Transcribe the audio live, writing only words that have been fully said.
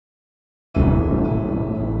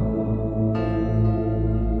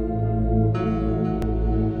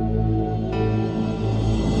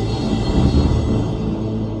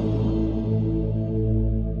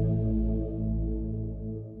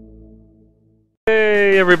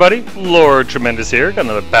Hey everybody, Lord Tremendous here. Got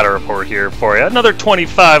another battle report here for you. Another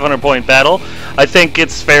 2,500 point battle. I think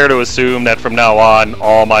it's fair to assume that from now on,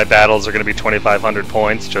 all my battles are going to be 2,500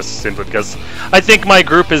 points, just simply because I think my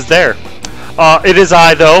group is there. It is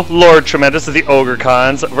I, though, Lord Tremendous of the Ogre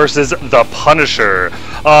Cons versus the Punisher,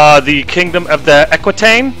 the Kingdom of the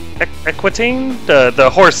Equitane? The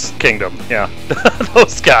Horse Kingdom, yeah,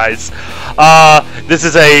 those guys. This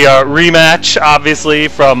is a rematch, obviously,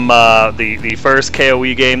 from the first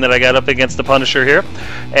KoE game that I got up against the Punisher here.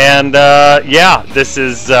 And, yeah, this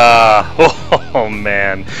is, oh,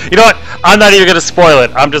 man. You know what? I'm not even going to spoil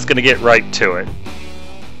it. I'm just going to get right to it.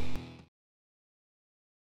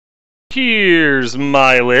 Here's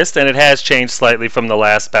my list, and it has changed slightly from the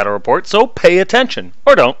last battle report, so pay attention.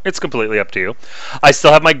 Or don't, it's completely up to you. I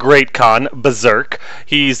still have my Great Khan, Berserk.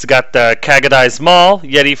 He's got the Kagadai's Maul,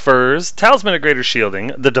 Yeti Furs, Talisman of Greater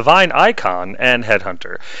Shielding, the Divine Icon, and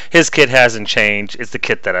Headhunter. His kit hasn't changed. It's the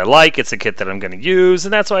kit that I like, it's the kit that I'm going to use,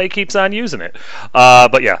 and that's why he keeps on using it.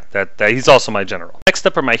 But yeah, he's also my general. Next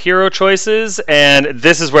up are my hero choices, and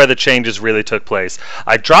this is where the changes really took place.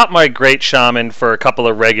 I dropped my Great Shaman for a couple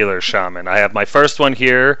of regular Shamans. I have my first one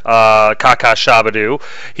here, KoE.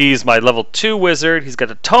 He's my level 2 wizard. He's got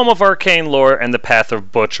the Tome of Arcane Lore and the Path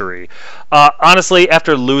of Butchery. Honestly,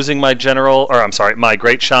 after losing my my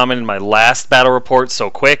Great Shaman in my last battle report so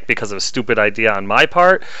quick because of a stupid idea on my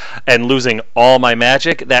part, and losing all my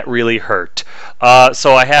magic, that really hurt.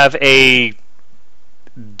 So I have a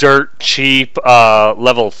dirt cheap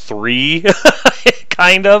level 3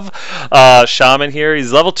 kind of shaman here.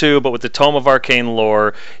 He's level 2, but with the Tome of Arcane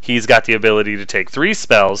Lore, he's got the ability to take 3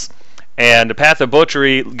 spells, and the Path of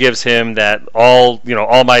Butchery gives him that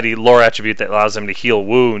almighty lore attribute that allows him to heal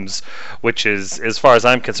wounds, which is, as far as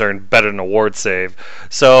I'm concerned, better than a ward save.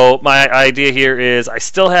 So my idea here is I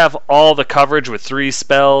still have all the coverage with 3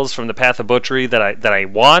 spells from the Path of Butchery that I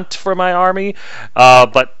want for my army,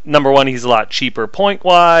 but number one, he's a lot cheaper point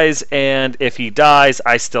wise, and if he dies,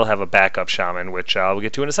 I still have a backup shaman, which I'll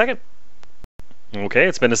get to in a second. Okay,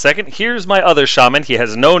 it's been a second. Here's my other shaman. He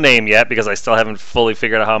has no name yet because I still haven't fully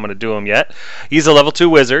figured out how I'm going to do him yet. He's a level 2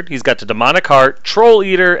 wizard. He's got the Demonic Heart, Troll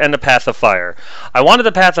Eater, and the Path of Fire. I wanted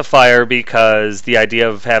the Path of Fire because the idea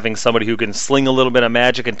of having somebody who can sling a little bit of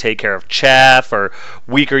magic and take care of chaff or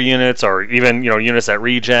weaker units or even units that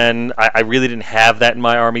regen. I really didn't have that in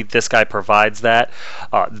my army. This guy provides that.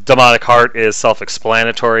 Demonic Heart is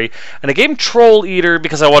self-explanatory. And I gave him Troll Eater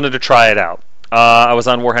because I wanted to try it out. I was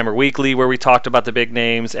on Warhammer Weekly where we talked about the big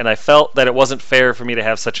names, and I felt that it wasn't fair for me to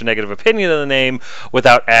have such a negative opinion of the name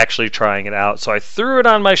without actually trying it out. So I threw it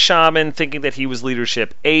on my shaman thinking that he was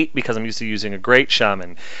leadership 8 because I'm used to using a great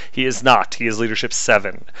shaman. He is not. He is leadership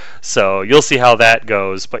 7. So you'll see how that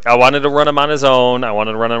goes. But I wanted to run him on his own. I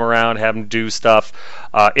wanted to run him around, have him do stuff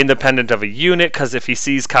independent of a unit, because if he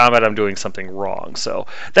sees combat, I'm doing something wrong. So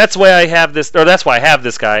that's why I have this, or that's why I have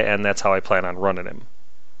this guy, and that's how I plan on running him.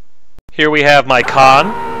 Here we have my Khan,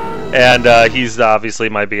 and he's obviously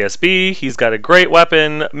my BSB. He's got a great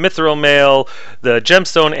weapon, Mithril Mail, the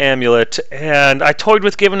Gemstone Amulet, and I toyed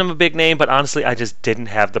with giving him a big name, but honestly I just didn't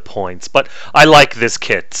have the points. But I like this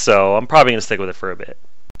kit, so I'm probably going to stick with it for a bit.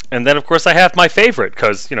 And then, of course, I have my favorite,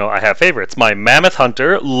 because, I have favorites. My Mammoth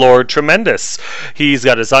Hunter, Lord Tremendous. He's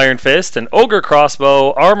got his Iron Fist, an Ogre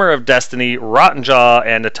Crossbow, Armor of Destiny, Rotten Jaw,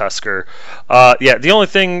 and a Tusker. Yeah, the only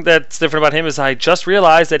thing that's different about him is I just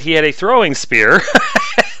realized that he had a throwing spear,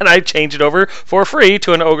 and I changed it over for free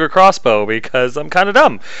to an Ogre Crossbow, because I'm kind of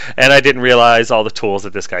dumb. And I didn't realize all the tools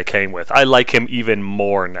that this guy came with. I like him even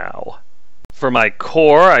more now. For my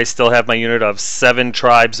core, I still have my unit of 7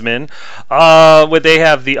 tribesmen. They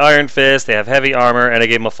have the Iron Fist, they have heavy armor, and I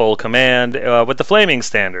gave them a full command with the Flaming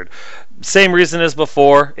Standard. Same reason as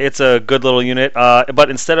before, it's a good little unit,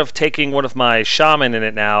 but instead of taking one of my shaman in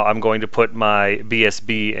it now, I'm going to put my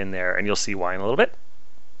BSB in there, and you'll see why in a little bit.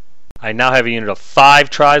 I now have a unit of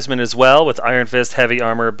 5 tribesmen as well, with Iron Fist, Heavy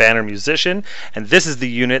Armor, Banner Musician, and this is the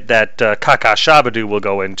unit that KoE will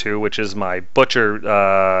go into, which is my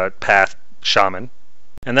Butcher Path Shaman.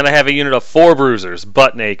 And then I have a unit of 4 bruisers,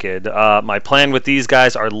 butt naked. My plan with these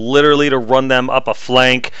guys are literally to run them up a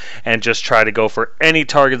flank and just try to go for any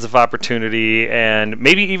targets of opportunity, and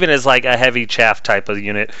maybe even as like a heavy chaff type of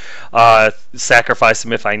unit. Sacrifice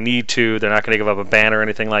them if I need to. They're not going to give up a banner or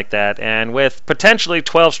anything like that. And with potentially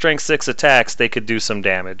 12 strength 6 attacks, they could do some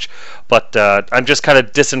damage. But I'm just kind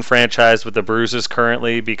of disenfranchised with the bruisers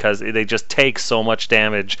currently because they just take so much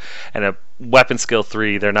damage, and a weapon skill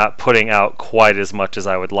 3, they're not putting out quite as much as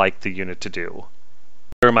I would like the unit to do.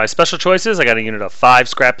 For my special choices, I got a unit of 5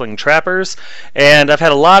 Scrappling Trappers, and I've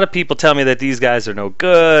had a lot of people tell me that these guys are no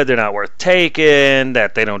good, they're not worth taking,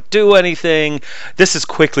 that they don't do anything. This is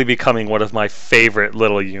quickly becoming one of my favorite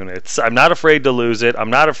little units. I'm not afraid to lose it,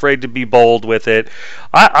 I'm not afraid to be bold with it.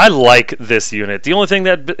 I like this unit. The only thing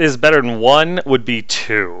that is better than 1 would be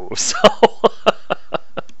 2, so...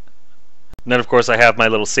 And then, of course, I have my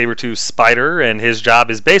little Sabertooth Spider, and his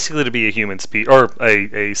job is basically to be a human speed, or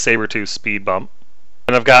a Sabertooth speed bump.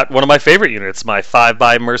 And I've got one of my favorite units, my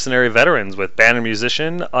 5x Mercenary Veterans with Banner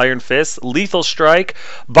Musician, Iron Fist, Lethal Strike,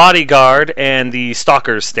 Bodyguard, and the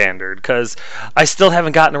Stalker's Standard, because I still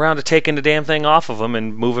haven't gotten around to taking the damn thing off of them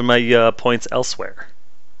and moving my points elsewhere.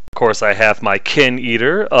 Of course, I have my Kin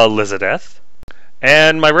Eater, Elizabeth,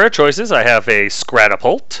 and my rare choices, I have a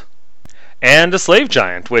Scratapult, and a Slave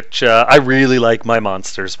Giant, which I really like my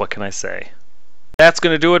monsters, what can I say? That's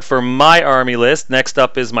going to do it for my army list. Next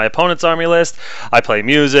up is my opponent's army list. I play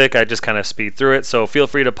music, I just kind of speed through it, so feel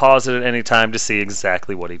free to pause it at any time to see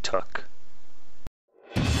exactly what he took.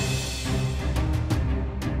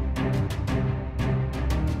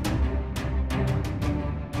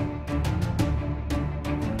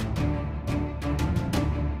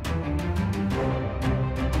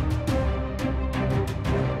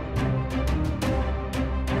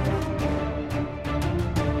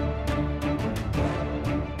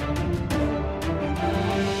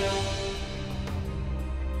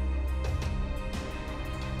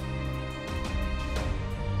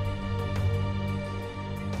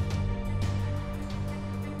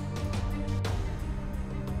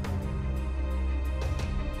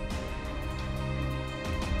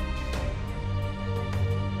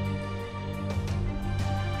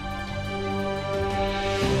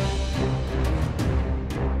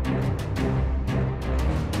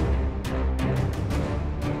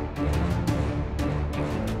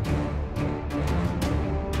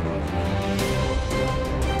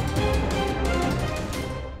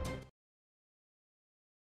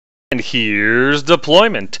 And here's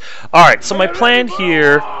deployment. Alright, so my plan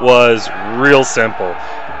here was real simple.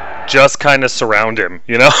 Just kind of surround him,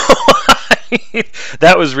 you know?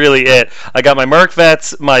 That was really it. I got my Merc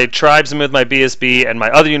Vets, my Tribesmen with my BSB, and my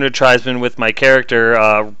other unit of Tribesmen with my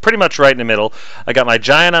character pretty much right in the middle. I got my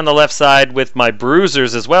Giant on the left side with my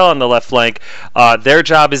Bruisers as well on the left flank. Their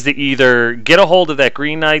job is to either get a hold of that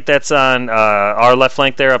Green Knight that's on our left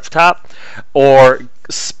flank there up top, or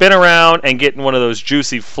spin around and get in one of those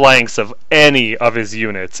juicy flanks of any of his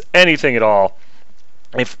units, anything at all.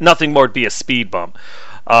 If nothing more, it'd be a speed bump.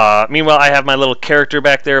 Meanwhile, I have my little character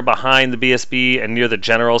back there behind the BSB and near the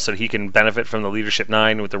general so that he can benefit from the Leadership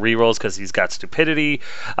 9 with the rerolls because he's got stupidity.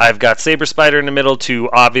 I've got Saber Spider in the middle to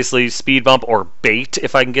obviously speed bump or bait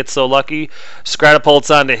if I can get so lucky. Scratapult's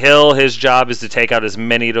on the hill. His job is to take out as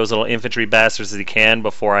many of those little infantry bastards as he can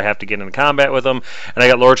before I have to get into combat with them. And I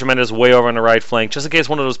got Lord Tremendous way over on the right flank just in case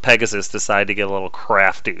one of those Pegasus decide to get a little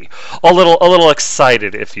crafty. A little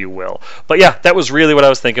excited, if you will. But yeah, that was really what I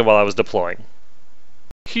was thinking while I was deploying.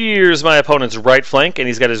 Here's my opponent's right flank, and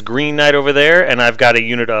he's got his Green Knight over there, and I've got a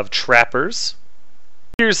unit of Trappers.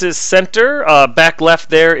 Here's his center. Back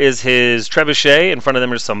left there is his Trebuchet. In front of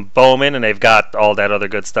them are some Bowmen, and they've got all that other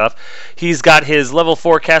good stuff. He's got his level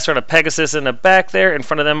 4 caster on a Pegasus in the back there. In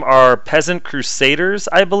front of them are Peasant Crusaders,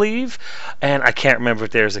 I believe. And I can't remember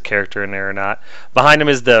if there's a character in there or not. Behind him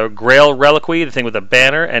is the Grail Reliquary, the thing with a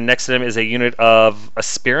banner, and next to him is a unit of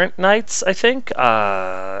Aspirant Knights, I think.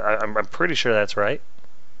 I'm pretty sure that's right.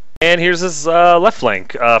 And here's his left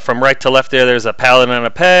flank. From right to left there's a Paladin on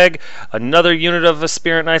a peg, another unit of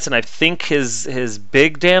Aspirant Knights, and I think his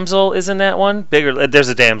big damsel is in that one. There's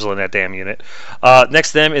a damsel in that damn unit.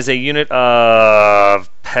 Next to them is a unit of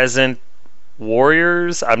Peasant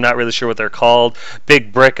Warriors. I'm not really sure what they're called.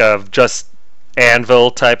 Big brick of just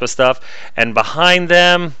anvil type of stuff. And behind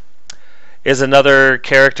them is another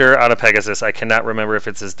character on a Pegasus. I cannot remember if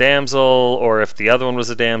it's his damsel, or if the other one was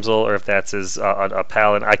a damsel, or if that's his a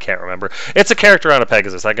paladin. I can't remember. It's a character on a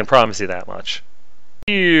Pegasus, I can promise you that much.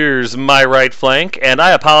 Here's my right flank, and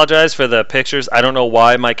I apologize for the pictures. I don't know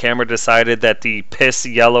why my camera decided that the piss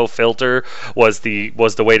yellow filter was the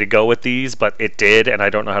way to go with these, but it did, and I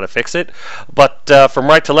don't know how to fix it. But from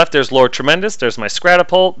right to left, there's Lord Tremendous, there's my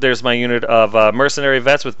Scratapult, there's my unit of Mercenary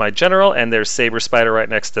Vets with my General, and there's Saber Spider right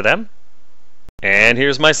next to them. And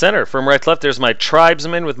here's my center. From right to left, there's my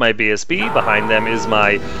Tribesmen with my BSB. Behind them is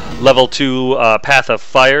my level 2 Path of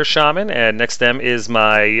Fire Shaman. And next to them is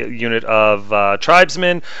my unit of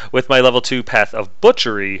Tribesmen with my level 2 Path of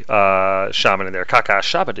Butchery Shaman in there, Kaka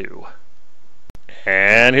Shabadu.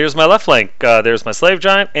 And here's my left flank. There's my Slave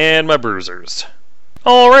Giant and my Bruisers.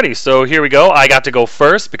 Alrighty, so here we go. I got to go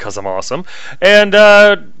first because I'm awesome. And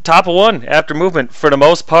top of one after movement. For the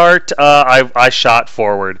most part, I shot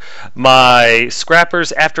forward. My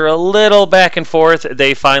scrappers, after a little back and forth,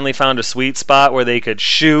 they finally found a sweet spot where they could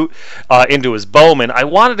shoot into his bowman. I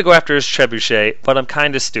wanted to go after his trebuchet, but I'm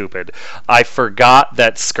kind of stupid. I forgot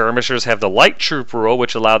that skirmishers have the light troop rule,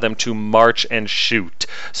 which allow them to march and shoot.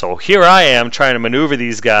 So here I am trying to maneuver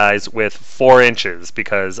these guys with 4 inches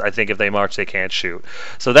because I think if they march, they can't shoot.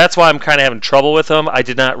 So that's why I'm kind of having trouble with them. I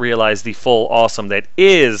did not realize the full awesome that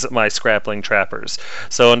is my scrappling trappers.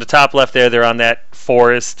 So in the top left there, they're on that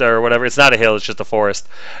forest or whatever. It's not a hill, it's just a forest.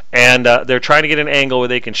 And they're trying to get an angle where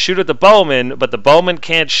they can shoot at the bowman, but the bowman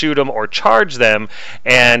can't shoot them or charge them,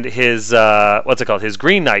 and his, his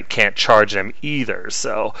green knight can't charge them either.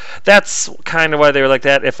 So that's kind of why they were like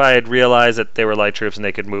that. If I had realized that they were light troops and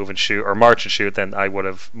they could move and shoot, or march and shoot, then I would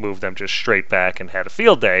have moved them just straight back and had a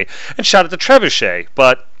field day and shot at the trebuchet.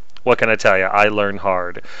 But what can I tell you? I learn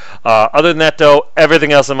hard. Other than that, though,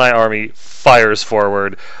 everything else in my army fires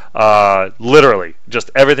forward. Literally,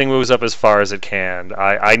 just everything moves up as far as it can.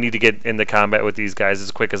 I need to get into combat with these guys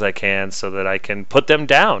as quick as I can so that I can put them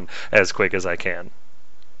down as quick as I can.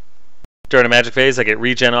 During a magic phase, I get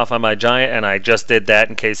regen off on my giant, and I just did that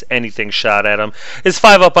in case anything shot at him. His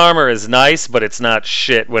 5-up armor is nice, but it's not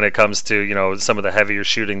shit when it comes to, you know, some of the heavier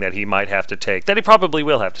shooting that he might have to take, that he probably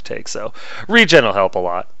will have to take, so regen will help a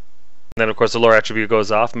lot. And then, of course, the lore attribute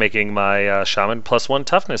goes off, making my shaman +1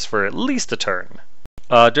 toughness for at least a turn.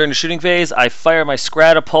 During the shooting phase, I fire my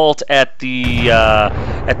Scratapult at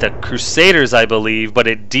the Crusaders, I believe, but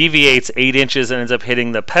it deviates 8 inches and ends up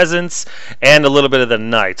hitting the peasants and a little bit of the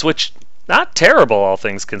knights, which not terrible, all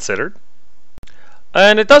things considered.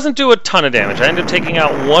 And it doesn't do a ton of damage. I end up taking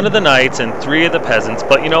out 1 of the knights and 3 of the peasants,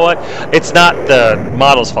 but you know what? It's not the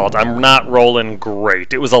model's fault. I'm not rolling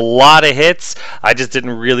great. It was a lot of hits. I just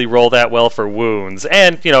didn't really roll that well for wounds.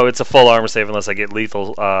 And, you know, it's a full armor save unless I get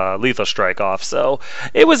lethal strike off. So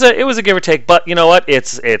it was a give or take, but you know what?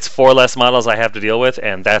 It's 4 less models I have to deal with,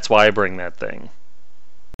 and that's why I bring that thing.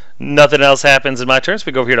 Nothing else happens in my turn, so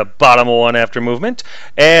we go over here to bottom of 1 after movement,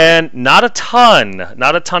 and not a ton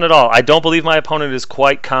at all. I don't believe my opponent is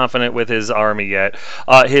quite confident with his army yet.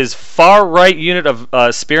 His far right unit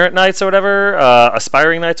of Spirit Knights or whatever,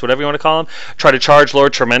 Aspiring Knights, whatever you want to call them, try to charge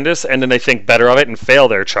Lord Tremendous, and then they think better of it and fail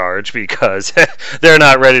their charge because they're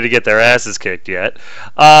not ready to get their asses kicked yet.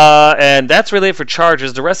 And that's really it for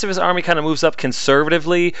charges. The rest of his army kind of moves up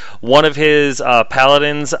conservatively. One of his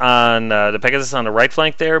Paladins on the Pegasus on the right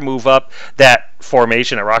flank there move up. That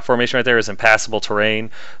formation, that rock formation right there, is impassable terrain,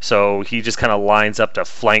 so he just kind of lines up to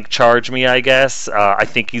flank charge me, I guess. I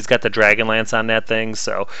think he's got the Dragon Lance on that thing,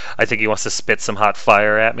 so I think he wants to spit some hot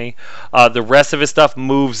fire at me. The rest of his stuff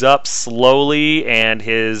moves up slowly, and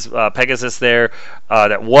his Pegasus there,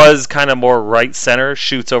 that was kind of more right center,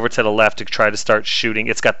 shoots over to the left to try to start shooting.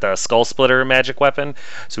 It's got the Skull Splitter magic weapon,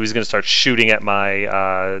 so he's going to start shooting at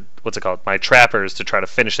my my trappers to try to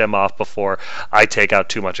finish them off before I take out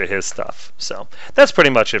too much of his stuff. So that's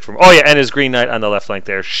pretty much it from. Oh yeah, and his Green Knight on the left flank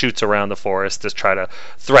there shoots around the forest to try to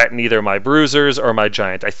threaten either my bruisers or my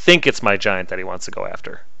giant. I think it's my giant that he wants to go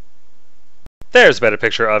after. There's a better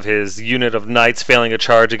picture of his unit of knights failing a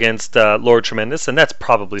charge against Lord Tremendous, and that's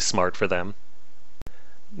probably smart for them.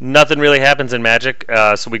 Nothing really happens in Magic,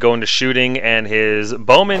 so we go into shooting, and his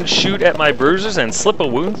bowmen shoot at my bruisers and slip a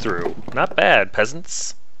wound through. Not bad,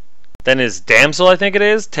 peasants. Then his damsel, I think it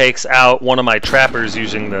is, takes out one of my trappers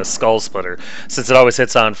using the Skull Splitter. Since it always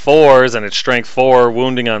hits on 4s and it's strength 4,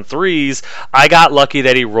 wounding on 3s, I got lucky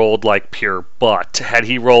that he rolled like pure butt. Had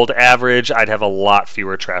he rolled average, I'd have a lot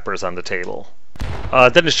fewer trappers on the table.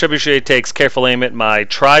 Then his trebuchet takes careful aim at my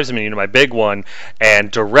tribesman unit, my big one, and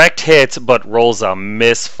direct hits but rolls a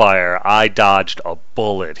misfire. I dodged a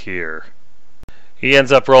bullet here. He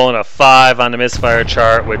ends up rolling a 5 on the misfire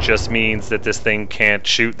chart, which just means that this thing can't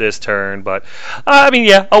shoot this turn. But, I mean,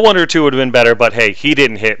 yeah, a 1 or 2 would have been better, but hey, he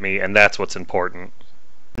didn't hit me, and that's what's important.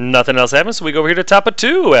 Nothing else happens, so we go over here to top of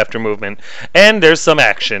 2 after movement. And there's some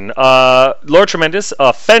action. Lord Tremendous,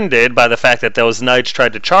 offended by the fact that those knights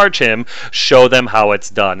tried to charge him, show them how it's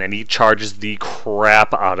done, and he charges the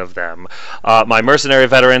crap out of them. My mercenary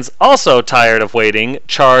veterans, also tired of waiting,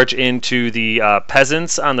 charge into the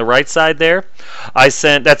peasants on the right side there.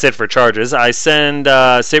 That's it for charges. I send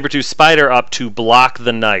Sabertooth Spider up to block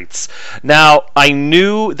the knights. Now, I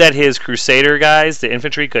knew that his Crusader guys, the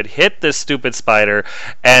infantry, could hit this stupid spider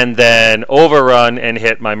and then overrun and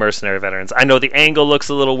hit my mercenary veterans. I know the angle looks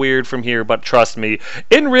a little weird from here, but trust me,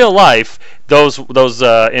 in real life, those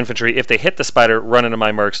infantry, if they hit the spider, run into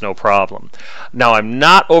my mercs, no problem. Now, I'm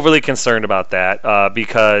not overly concerned about that,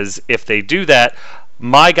 because if they do that,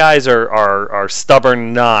 My guys are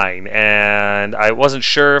stubborn 9, and I wasn't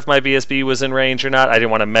sure if my BSB was in range or not. I didn't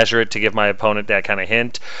want to measure it to give my opponent that kind of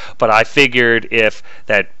hint, but I figured if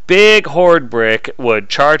that big horde brick would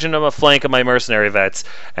charge into a flank of my mercenary vets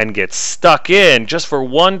and get stuck in just for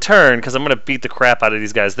one turn, because I'm going to beat the crap out of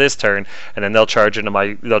these guys this turn, and then they'll charge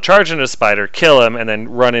into Spider, kill him, and then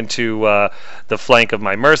run into the flank of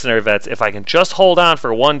my mercenary vets. If I can just hold on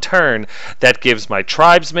for one turn, that gives my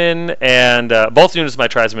tribesmen and both units of my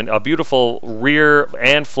tribesmen a beautiful rear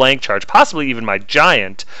and flank charge, possibly even my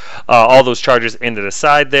giant, all those charges into the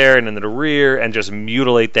side there and into the rear, and just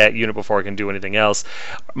mutilate that unit before I can do anything else.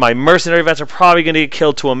 My mercenary vets are probably going to get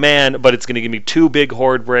killed to a man, but it's going to give me 2 big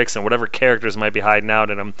horde bricks and whatever characters might be hiding out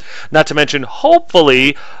in them. Not to mention,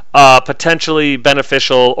 hopefully, potentially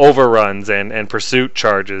beneficial overruns and pursuit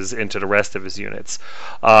charges into the rest of his units.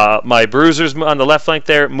 My bruisers on the left flank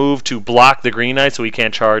there move to block the Green Knight so he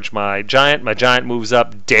can't charge my giant. My giant moves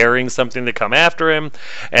up, daring something to come after him,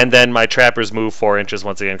 and then my trappers move 4 inches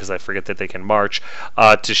once again, because I forget that they can march,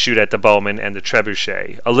 to shoot at the bowman and the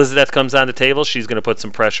trebuchet. Elizabeth comes on the table. She's going to put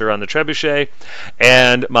some pressure on the trebuchet,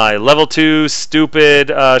 and my level 2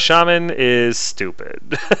 stupid shaman is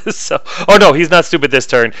stupid. Oh no, he's not stupid this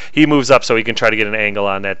turn. He moves up so he can try to get an angle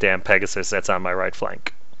on that damn Pegasus that's on my right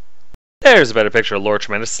flank. There's a better picture of Lord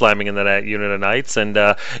Tremendous slamming into that unit of knights, and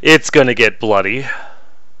it's going to get bloody.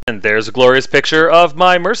 And there's a glorious picture of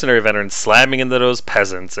my mercenary veteran slamming into those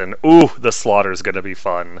peasants, and ooh, the slaughter's going to be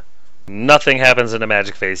fun. Nothing happens in the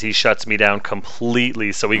magic phase. He shuts me down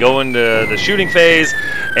completely. So we go into the shooting phase,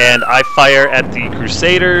 and I fire at the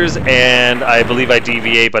Crusaders, and I believe I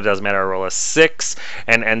deviate, but it doesn't matter. I roll a 6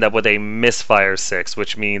 and end up with a misfire 6,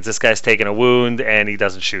 which means this guy's taking a wound, and he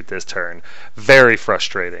doesn't shoot this turn. Very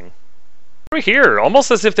frustrating. Here,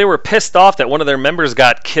 almost as if they were pissed off that one of their members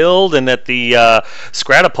got killed and that the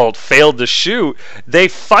Scratapult failed to shoot, they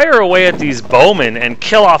fire away at these bowmen and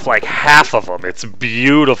kill off like half of them. It's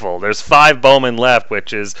beautiful. There's 5 bowmen left,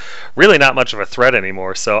 which is really not much of a threat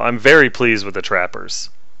anymore, so I'm very pleased with the trappers.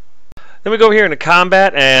 Then we go here into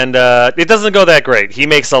combat, and it doesn't go that great. He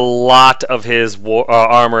makes a lot of his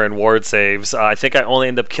armor and ward saves. I think I only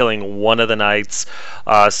end up killing one of the knights.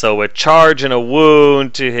 So a charge and a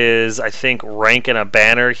wound to his, I think, rank and a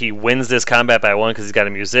banner. He wins this combat by 1 because he's got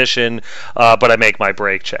a musician, but I make my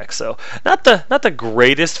break check. So not the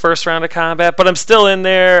greatest first round of combat, but I'm still in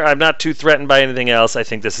there. I'm not too threatened by anything else. I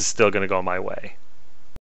think this is still going to go my way.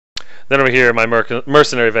 Then over here, my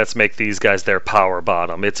mercenary vets make these guys their power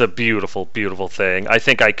bottom. It's a beautiful, beautiful thing. I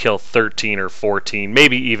think I kill 13 or 14,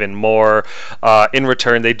 maybe even more. In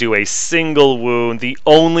return, they do a single wound. The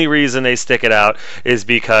only reason they stick it out is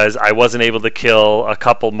because I wasn't able to kill a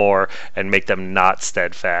couple more and make them not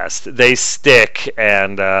steadfast. They stick,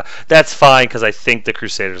 and that's fine because I think the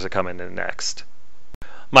Crusaders are coming in next.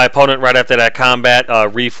 My opponent, right after that combat,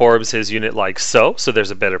 reforms his unit like so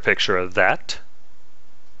there's a better picture of that.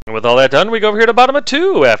 And with all that done, we go over here to bottom of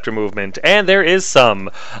 2 after movement, and there is some.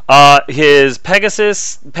 His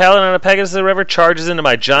Pegasus, Paladin on a Pegasus or whatever, charges into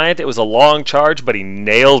my giant. It was a long charge, but he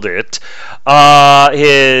nailed it.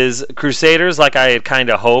 His Crusaders, like I had kind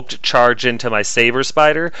of hoped, charge into my Saber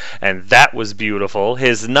Spider, and that was beautiful.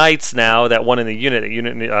 His Knights now, that one in the unit,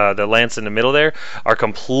 the lance in the middle there, are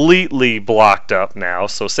completely blocked up now,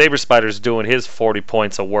 so Saber Spider's doing his 40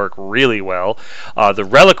 points of work really well. The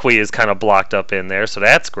Reliquary is kind of blocked up in there, so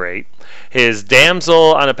that's great. His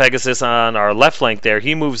Damsel on a Pegasus on our left flank there,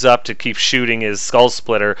 he moves up to keep shooting his Skull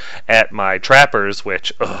Splitter at my trappers,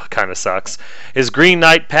 which kind of sucks. His Green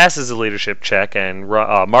Knight passes the leadership check and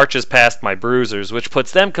marches past my bruisers, which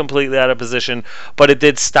puts them completely out of position, but it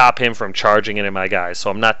did stop him from charging into my guys, so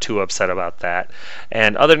I'm not too upset about that.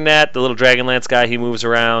 And other than that, the little Dragonlance guy, he moves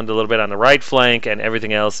around a little bit on the right flank, and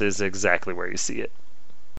everything else is exactly where you see it.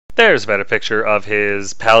 There's a better picture of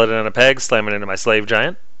his Paladin on a peg slamming into my Slave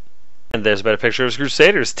Giant. And there's a better picture of his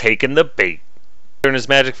Crusaders taking the bait. During his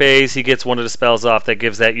magic phase, he gets one of the spells off that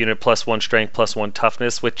gives that unit +1 strength, +1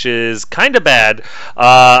 toughness, which is kind of bad.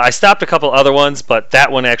 I stopped a couple other ones, but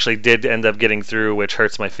that one actually did end up getting through, which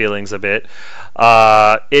hurts my feelings a bit.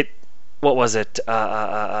 What was it?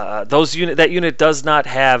 That unit does not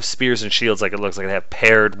have spears and shields like it looks like. They have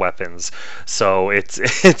paired weapons, so it's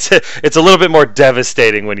a little bit more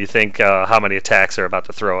devastating when you think how many attacks are about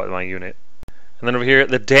to throw at my unit. And then over here,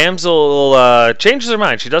 the damsel changes her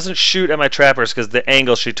mind. She doesn't shoot at my trappers because the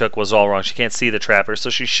angle she took was all wrong. She can't see the trappers, so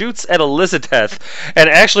she shoots at Elizabeth and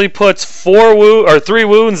actually puts 3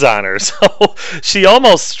 wounds on her. So she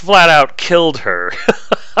almost flat out killed her.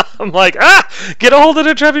 I'm like, get a hold of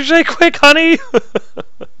the trebuchet quick, honey!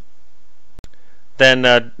 Then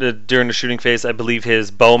during the shooting phase, I believe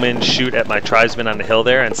his bowmen shoot at my tribesmen on the hill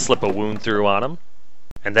there and slip a wound through on him.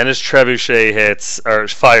 And then his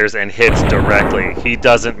trebuchet fires and hits directly. He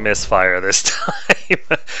doesn't misfire this time,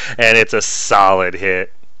 and it's a solid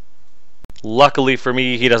hit. Luckily for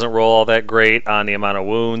me, he doesn't roll all that great on the amount of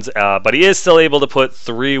wounds, but he is still able to put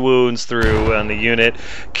 3 wounds through on the unit,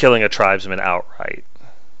 killing a tribesman outright.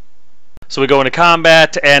 So we go into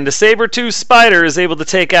combat, and the Saber-tooth Spider is able to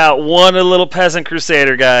take out one of the little peasant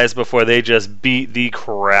crusader guys before they just beat the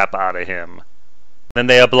crap out of him. Then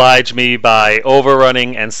they oblige me by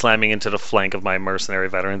overrunning and slamming into the flank of my mercenary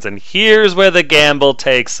veterans. And here's where the gamble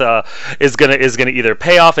is gonna either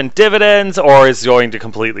pay off in dividends or is going to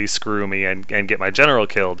completely screw me and get my general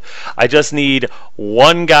killed. I just need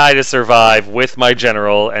one guy to survive with my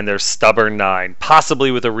general, and they're stubborn 9,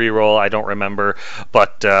 possibly with a reroll. I don't remember,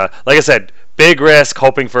 but like I said, big risk,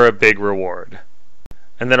 hoping for a big reward.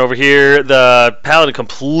 And then over here, the Paladin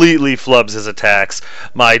completely flubs his attacks.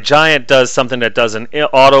 My Giant does something that does an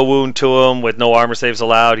auto wound to him with no armor saves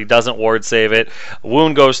allowed. He doesn't ward save it.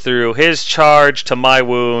 Wound goes through his charge to my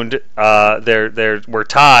wound. We're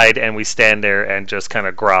tied, and we stand there and just kind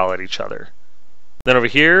of growl at each other. Then over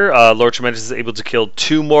here, Lord Tremendous is able to kill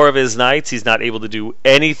 2 more of his knights. He's not able to do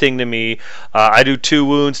anything to me. I do 2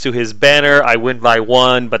 wounds to his banner. I win by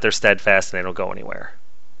 1, but they're steadfast and they don't go anywhere.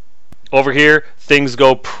 Over here, things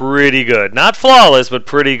go pretty good. Not flawless, but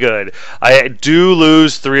pretty good. I do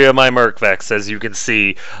lose 3 of my Merkvex, as you can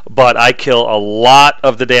see, but I kill a lot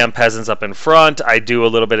of the damn peasants up in front. I do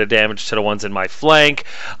a little bit of damage to the ones in my flank.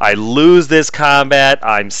 I lose this combat.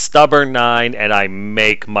 I'm stubborn 9, and I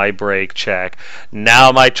make my break check.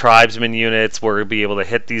 Now my tribesman units will be able to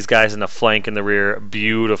hit these guys in the flank and the rear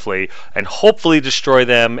beautifully, and hopefully destroy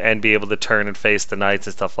them and be able to turn and face the knights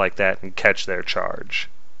and stuff like that and catch their charge.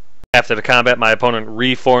 After the combat, my opponent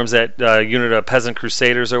reforms that unit of peasant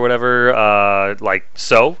crusaders or whatever, like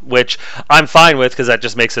so, which I'm fine with because that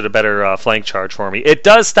just makes it a better flank charge for me. It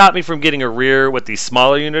does stop me from getting a rear with the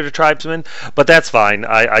smaller unit of tribesmen, but that's fine.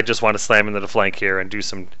 I just want to slam into the flank here and do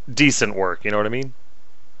some decent work, you know what I mean?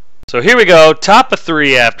 So here we go, top of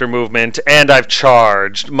 3 after movement, and I've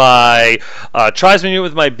charged. My tribesman unit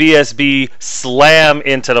with my BSB slam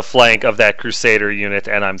into the flank of that Crusader unit,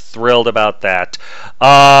 and I'm thrilled about that.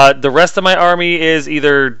 The rest of my army is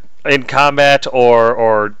either in combat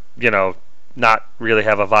or you know, not really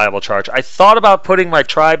have a viable charge. I thought about putting my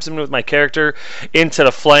tribesman with my character into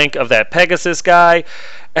the flank of that Pegasus guy,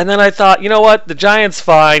 and then I thought, you know what, the Giant's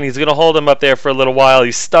fine. He's going to hold him up there for a little while.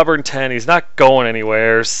 He's stubborn 10. He's not going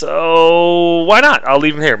anywhere, so why not? I'll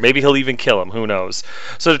leave him here. Maybe he'll even kill him. Who knows?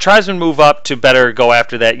 So the tribesmen move up to better go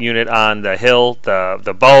after that unit on the hill,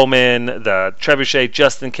 the bowman, the trebuchet,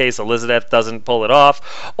 just in case Elizabeth doesn't pull it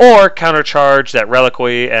off, or countercharge that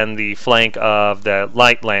reliquary and the flank of the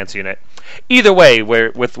light lance unit. Either way,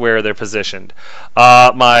 where they're positioned.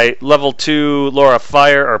 My level 2 Laura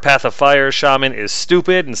Fire or Path of Fire Shaman is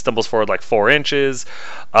stupid and stumbles forward like 4 inches.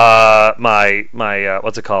 My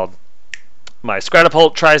what's it called? My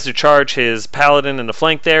Scratapult tries to charge his Paladin in the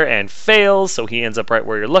flank there and fails, so he ends up right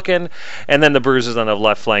where you're looking. And then the Bruisers on the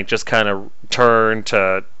left flank just kind of turn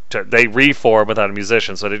to they reform without a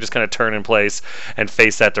musician, so they just kind of turn in place and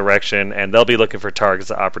face that direction, and they'll be looking for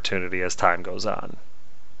targets of opportunity as time goes on.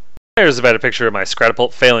 Here's a better picture of my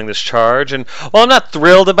Scratapult failing this charge, and while I'm not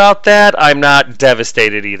thrilled about that, I'm not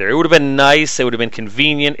devastated either. It would have been nice, it would have been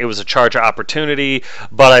convenient, it was a charge of opportunity,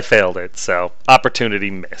 but I failed it, so opportunity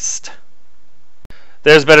missed.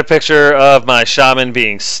 There's a better picture of my Shaman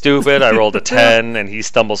being stupid. I rolled a 10, and he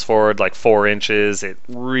stumbles forward like 4 inches. It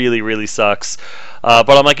really, really sucks. But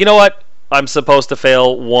I'm like, you know what? I'm supposed to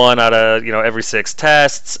fail 1 out of every 6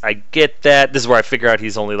 tests. I get that. This is where I figure out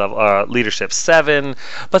he's only level leadership 7,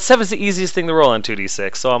 but 7 is the easiest thing to roll on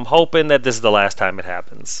 2d6. So I'm hoping that this is the last time it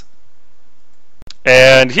happens.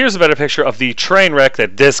 And here's a better picture of the train wreck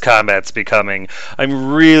that this combat's becoming.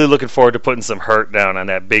 I'm really looking forward to putting some hurt down on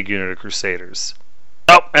that big unit of Crusaders.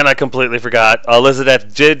 Oh, and I completely forgot.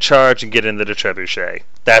 Elizabeth did charge and get into the trebuchet.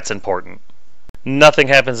 That's important. Nothing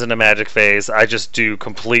happens in the magic phase. I just do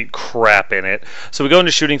complete crap in it. So we go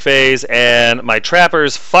into shooting phase, and my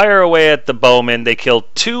trappers fire away at the bowmen. They kill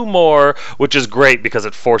 2 more, which is great because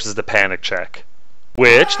it forces the panic check,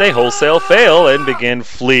 which they wholesale fail and begin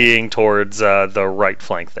fleeing towards the right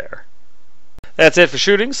flank there. That's it for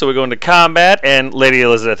shooting, so we go into combat, and Lady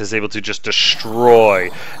Elizabeth is able to just destroy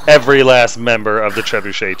every last member of the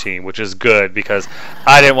trebuchet team, which is good because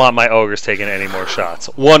I didn't want my ogres taking any more shots.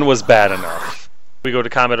 1 was bad enough. We go to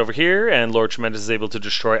combat over here, and Lord Tremendous is able to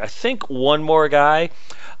destroy, I think, 1 more guy.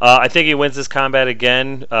 I think he wins this combat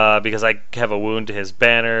again because I have a wound to his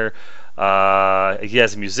banner. He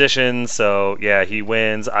has a musician, so yeah, he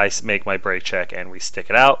wins. I make my break check and we stick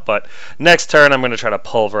it out. But next turn, I'm going to try to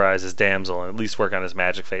pulverize his damsel and at least work on his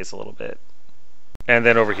magic phase a little bit. And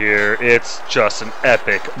then over here, it's just an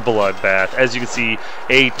epic bloodbath. As you can see,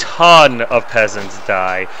 a ton of peasants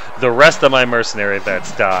die. The rest of my mercenary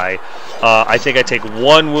vets die. I think I take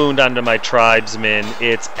 1 wound onto my tribesmen.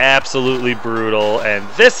 It's absolutely brutal. And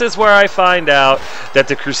this is where I find out that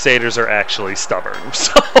the Crusaders are actually stubborn.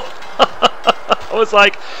 So I was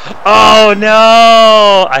like, oh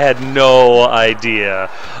no! I had no idea.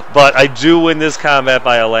 But I do win this combat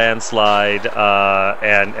by a landslide,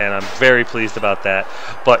 and I'm very pleased about that.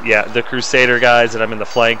 But yeah, the Crusader guys that I'm in the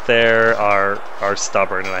flank there are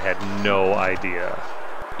stubborn, and I had no idea.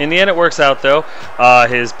 In the end, it works out, though.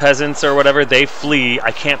 His peasants or whatever, they flee.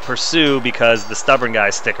 I can't pursue because the stubborn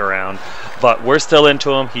guys stick around. But we're still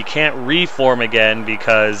into him. He can't reform again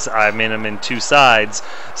because I'm in him in 2 sides.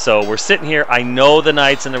 So we're sitting here. I know the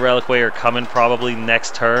knights in the Reliquary are coming probably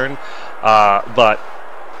next turn. But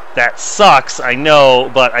that sucks, I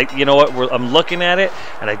know, but you know what? I'm looking at it,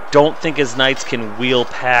 and I don't think his knights can wheel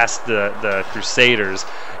past the Crusaders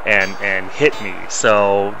and hit me,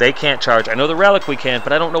 so they can't charge. I know the Reliquary can,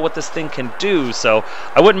 but I don't know what this thing can do, so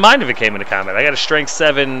I wouldn't mind if it came into combat. I got a Strength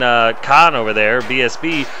 7 Khan over there,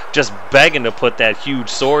 BSB, just begging to put that huge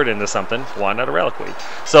sword into something. Why not a Reliquary?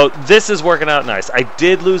 So this is working out nice. I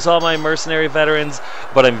did lose all my mercenary veterans,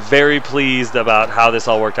 but I'm very pleased about how this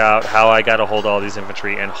all worked out, how I got to hold all these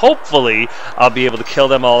infantry, and hopefully I'll be able to kill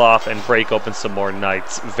them all off and break open some more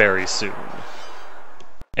knights very soon.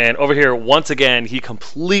 And over here, once again, he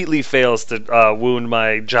completely fails to wound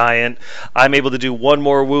my giant. I'm able to do 1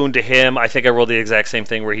 more wound to him. I think I rolled the exact same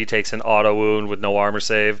thing where he takes an auto wound with no armor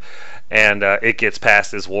save, and it gets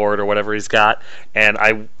past his ward or whatever he's got. And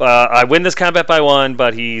I win this combat by 1,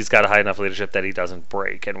 but he's got a high enough leadership that he doesn't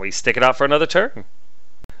break, and we stick it out for another turn.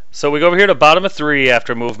 So we go over here to bottom of 3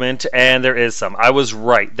 after movement, and there is some. I was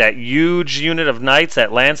right. That huge unit of knights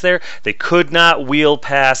that lands there, they could not wheel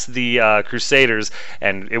past the Crusaders,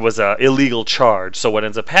 and it was an illegal charge. So what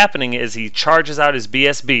ends up happening is he charges out his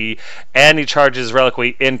BSB, and he charges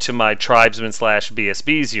Reliquary into my tribesman /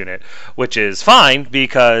 BSB's unit, which is fine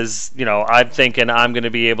because, you know, I'm thinking I'm going to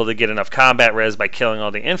be able to get enough combat res by killing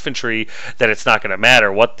all the infantry that it's not going to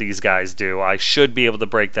matter what these guys do. I should be able to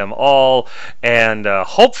break them all, and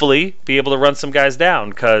hopefully be able to run some guys down,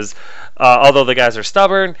 because although the guys are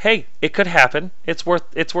stubborn, hey, it could happen. It's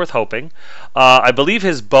worth hoping. I believe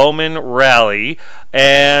his bowmen rally,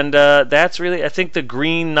 and that's really, I think the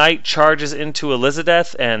Green Knight charges into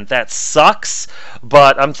Elizabeth, and that sucks.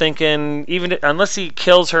 But I'm thinking, even unless he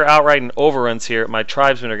kills her outright and overruns here, my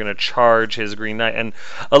tribesmen are going to charge his Green Knight. And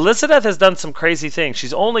Elizabeth has done some crazy things.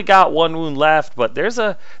 She's only got 1 wound left, but there's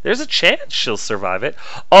a chance she'll survive it.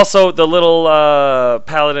 Also, the little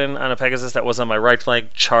paladin on a Pegasus that was on my right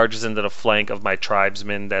flank charges into the flank of my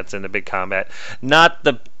tribesman that's in the big combat. Not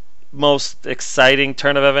the most exciting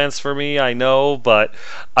turn of events for me, I know, but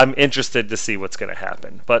I'm interested to see what's going to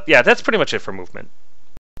happen. But yeah, that's pretty much it for movement.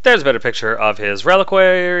 There's a better picture of his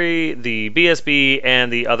Reliquary, the BSB,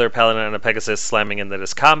 and the other paladin on a Pegasus slamming into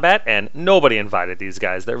this combat, and nobody invited these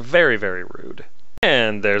guys. They're very, very rude.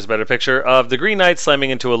 And there's a better picture of the Green Knight slamming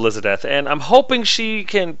into Elizabeth, and I'm hoping she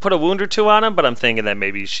can put a wound or 2 on him, but I'm thinking that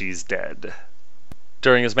maybe she's dead.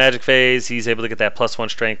 During his magic phase, he's able to get that +1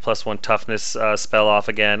 strength, +1 toughness spell off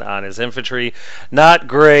again on his infantry. Not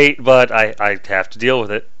great, but I have to deal with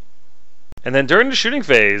it. And then during the shooting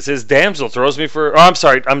phase, his damsel throws me for... Oh, I'm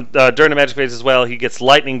sorry. During the magic phase as well, he gets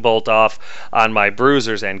lightning bolt off on my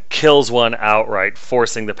bruisers and kills one outright,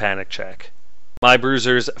 forcing the panic check. My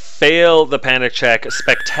bruisers fail the panic check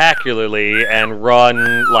spectacularly and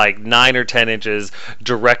run like 9 or 10 inches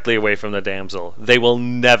directly away from the damsel. They will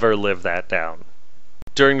never live that down.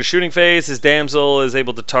 During the shooting phase, his damsel is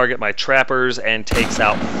able to target my trappers and takes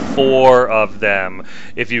out 4 of them,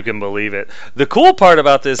 if you can believe it. The cool part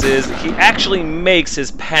about this is he actually makes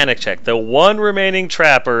his panic check. The 1 remaining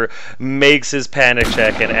trapper makes his panic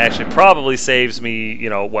check and actually probably saves me, you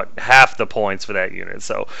know, what, half the points for that unit.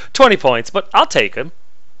 So 20 points, but I'll take him.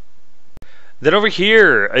 Then over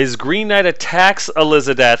here, his Green Knight attacks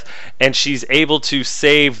Elizabeth, and she's able to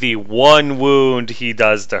save the 1 wound he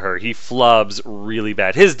does to her. He flubs really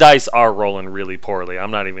bad. His dice are rolling really poorly.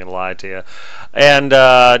 I'm not even going to lie to you.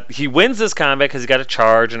 And he wins this combat because he's got a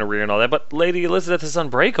charge and a rear and all that, but Lady Elizabeth is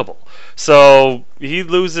unbreakable. So he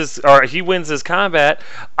loses, or he wins this combat.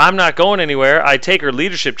 I'm not going anywhere. I take her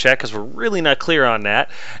leadership check because we're really not clear on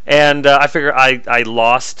that. And I figure I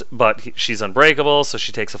lost, but she's unbreakable, so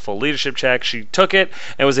she takes a full leadership check. She took it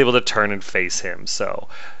and was able to turn and face him. So,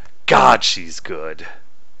 God, she's good.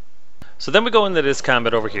 So then we go into this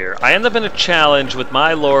combat over here. I end up in a challenge with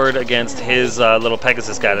my lord against his little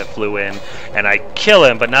Pegasus guy that flew in, and I kill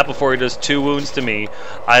him, but not before he does 2 wounds to me.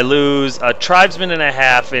 I lose a tribesman and a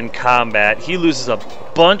half in combat. He loses a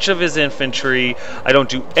bunch of his infantry. I don't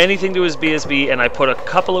do anything to his BSB, and I put a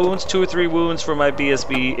couple of wounds, 2 or 3 wounds from my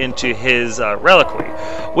BSB into his reliquary,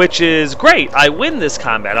 which is great. I win this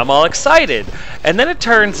combat. I'm all excited. And then it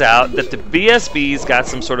turns out that the BSB's got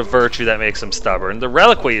some sort of virtue that makes him stubborn. The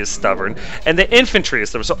reliquary is stubborn, and the infantry is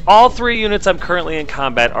stubborn. So all 3 units I'm currently in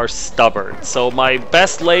combat are stubborn. So my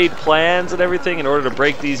best laid plans and everything in order to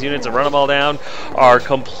break these units and run them all down are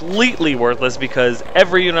completely worthless because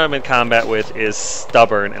every unit I'm in combat with is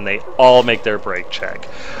stubborn and they all make their break check.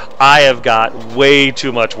 I have got way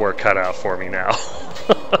too much work cut out for me now.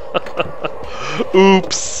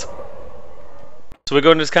 Oops. So we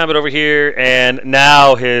go into this combat over here, and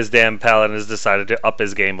now his damn paladin has decided to up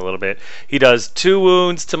his game a little bit. He does 2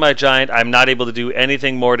 wounds to my giant. I'm not able to do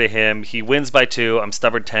anything more to him. He wins by 2. I'm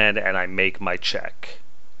stubborn 10, and I make my check.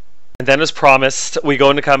 And then, as promised, we go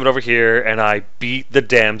into combat over here, and I beat the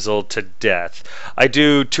damsel to death. I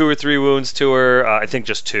do 2 or 3 wounds to her, I think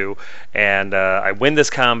just 2, and I win this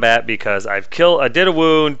combat because I did a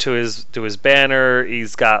wound to his banner.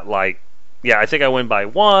 He's got like, yeah, I think I win by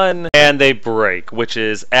 1, and they break, which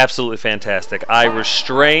is absolutely fantastic. I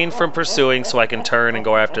restrain from pursuing so I can turn and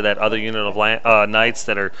go after that other unit of knights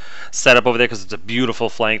that are set up over there because it's a beautiful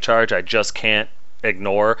flank charge. I just can't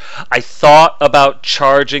ignore. I thought about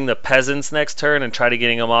charging the peasants next turn and try to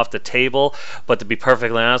getting them off the table, but to be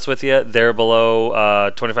perfectly honest with you, they're below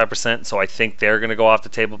 25%, so I think they're going to go off the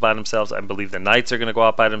table by themselves. I believe the knights are going to go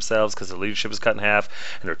off by themselves because the leadership is cut in half,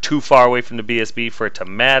 and they're too far away from the BSB for it to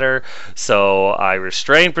matter. So I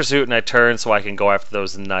restrain pursuit and I turn so I can go after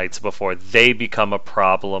those knights before they become a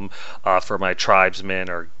problem for my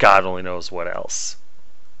tribesmen or God only knows what else.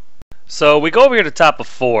 So we go over here to top of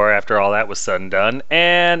 4 after all that was said and done,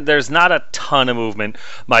 and there's not a ton of movement.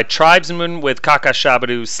 My tribesman with Kaka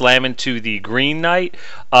Shabadu slam into the Green Knight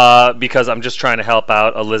because I'm just trying to help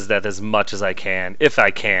out Elizabeth as much as I can, if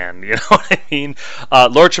I can, you know what I mean?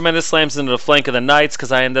 Lord Tremendous slams into the flank of the Knights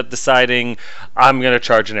because I end up deciding I'm going to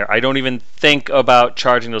charge in there. I don't even think about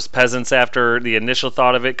charging those peasants after the initial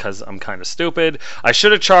thought of it because I'm kind of stupid. I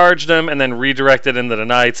should have charged them and then redirected into the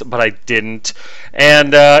Knights, but I didn't.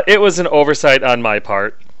 And it was an oversight on my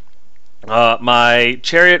part. My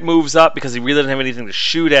chariot moves up because he really doesn't have anything to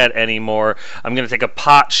shoot at anymore. I'm going to take a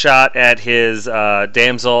pot shot at his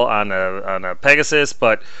damsel on a Pegasus,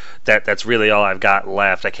 but that's really all I've got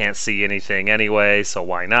left. I can't see anything anyway, so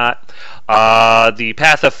why not? The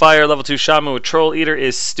Path of Fire level 2 Shaman with Troll Eater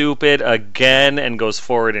is stupid again and goes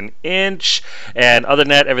forward an inch. And other than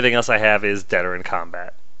that, everything else I have is dead or in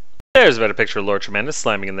combat. There's a better picture of Lord Tremendous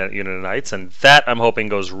slamming in that unit of knights, and that I'm hoping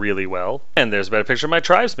goes really well. And there's a better picture of my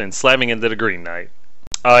tribesmen slamming into the Green Knight.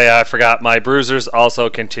 Oh yeah, I forgot, my bruisers also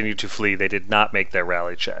continue to flee. They did not make their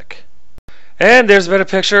rally check. And there's a better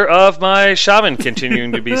picture of my shaman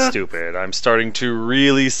continuing to be stupid. I'm starting to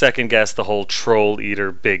really second guess the whole Troll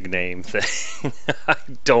Eater big name thing. I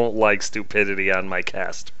don't like stupidity on my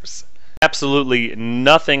casters. Absolutely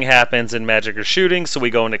nothing happens in magic or shooting, so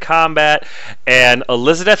we go into combat, and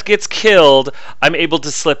Elizabeth gets killed. I'm able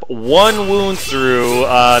to slip 1 wound through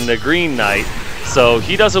on the Green Knight, so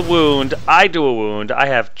he does a wound, I do a wound. I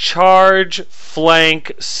have charge,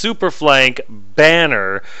 flank, super flank,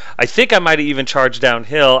 banner. I think I might have even charged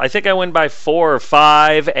downhill. I think I win by 4 or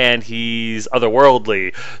 5, and he's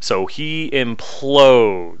otherworldly, so he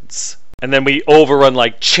implodes. And then we overrun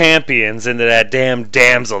like champions into that damn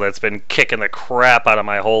damsel that's been kicking the crap out of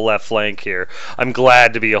my whole left flank here. I'm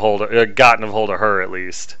glad to be gotten a hold of her at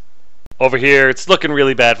least. Over here, it's looking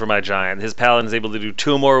really bad for my giant. His paladin is able to do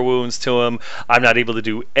 2 more wounds to him. I'm not able to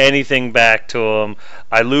do anything back to him.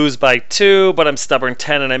 I lose by 2, but I'm stubborn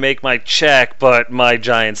 10 and I make my check, but my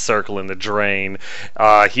giant's circling the drain.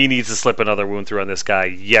 He needs to slip another wound through on this guy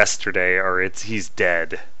yesterday or he's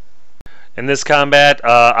dead. In this combat,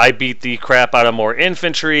 I beat the crap out of more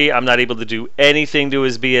infantry. I'm not able to do anything to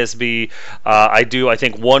his BSB. I do, I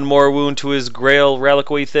think, 1 more wound to his Grail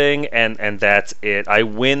Reliquary thing, and that's it. I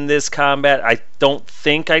win this combat. I don't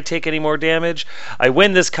think I take any more damage. I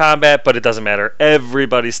win this combat, but it doesn't matter.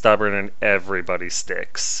 Everybody's stubborn and everybody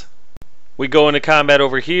sticks. We go into combat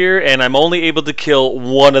over here, and I'm only able to kill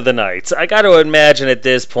 1 of the knights. I got to imagine at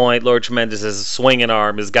this point, Lord Tremendous' swinging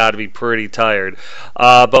arm has got to be pretty tired.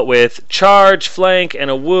 But with charge, flank, and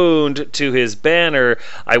a wound to his banner,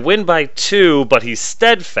 I win by 2, but he's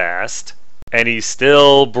steadfast. And he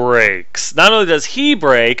still breaks. Not only does he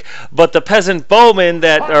break, but the peasant bowmen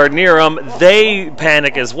that are near him, they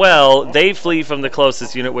panic as well. They flee from the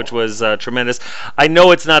closest unit, which was tremendous. I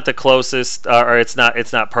know it's not the closest, or it's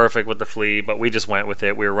not perfect with the flee, but we just went with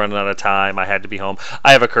it. We were running out of time. I had to be home.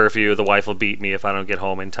 I have a curfew. The wife will beat me if I don't get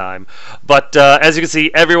home in time. But as you can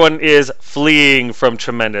see, everyone is fleeing from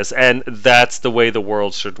tremendous, and that's the way the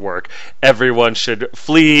world should work. Everyone should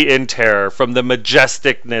flee in terror from the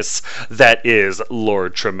majesticness that is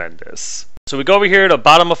Lord Tremendous. So we go over here to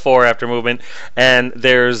bottom of 4 after movement, and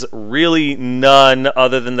there's really none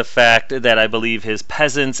other than the fact that I believe his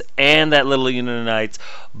peasants and that little unit of knights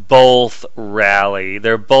both rally.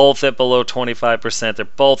 They're both at below 25%. They're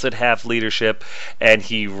both at half leadership, and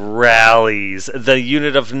he rallies. The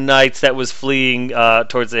unit of knights that was fleeing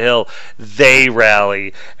towards the hill, they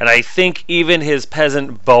rally. And I think even his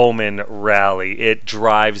peasant bowmen rally. It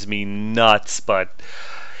drives me nuts, but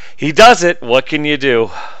he does it. What can you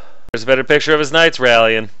do? There's a better picture of his knights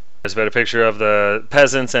rallying. There's a better picture of the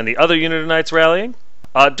peasants and the other unit of knights rallying.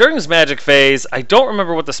 During his magic phase, I don't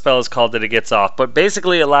remember what the spell is called that it gets off, but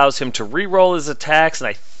basically allows him to re-roll his attacks and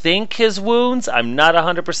I think his wounds. I'm not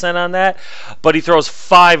 100% on that, but he throws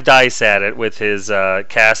 5 dice at it with his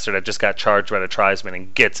caster that just got charged by the tribesman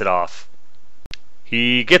and gets it off.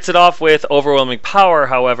 He gets it off with overwhelming power,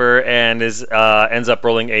 however, and ends up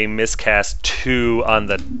rolling a miscast 2 on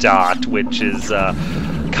the dot, which is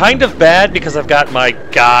kind of bad because I've got my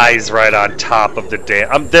guys right on top of the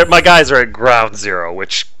dam. My guys are at ground 0,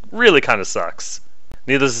 which really kind of sucks.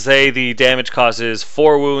 Needless to say, the damage causes 3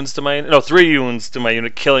 wounds to my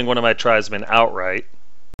unit, killing one of my tribesmen outright.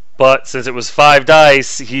 But since it was 5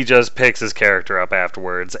 dice, he just picks his character up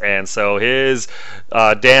afterwards. And so his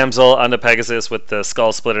damsel on the Pegasus with the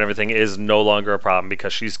skull split and everything is no longer a problem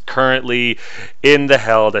because she's currently in the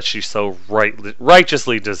hell that she so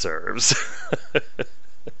righteously deserves.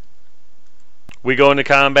 We go into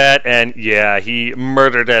combat, and yeah, he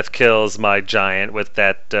murder death kills my giant with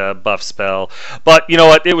that buff spell. But you know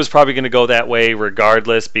what? It was probably going to go that way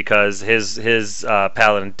regardless because his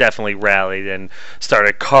paladin definitely rallied and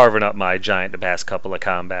started carving up my giant the past couple of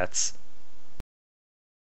combats.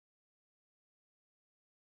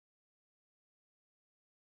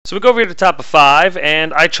 So we go over here to the top of 5,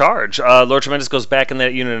 and I charge. Lord Tremendous goes back in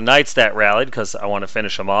that unit of knights that rallied because I want to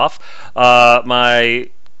finish him off. My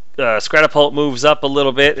Scratapult moves up a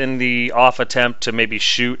little bit in the off attempt to maybe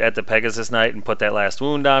shoot at the Pegasus Knight and put that last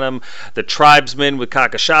wound on him. The tribesmen with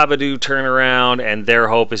Kakashabadu turn around, and their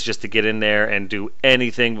hope is just to get in there and do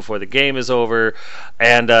anything before the game is over.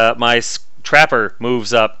 And my Trapper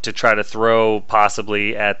moves up to try to throw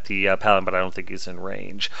possibly at the Paladin, but I don't think he's in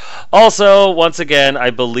range. Also, once again, I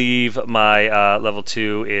believe my level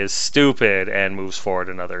 2 is stupid and moves forward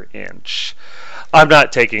another inch. I'm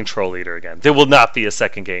not taking Troll Leader again. There will not be a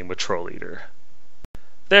second game with Troll Leader.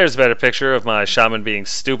 There's a better picture of my shaman being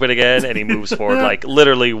stupid again, and he moves forward like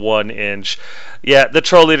literally 1 inch. Yeah, the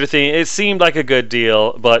Troll Leader thing, it seemed like a good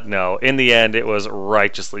deal, but no. In the end, it was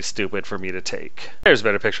righteously stupid for me to take. There's a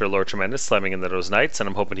better picture of Lord Tremendous slamming into those knights, and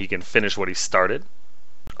I'm hoping he can finish what he started.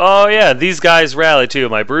 Oh yeah, these guys rallied too.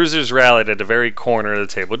 My bruisers rallied at the very corner of the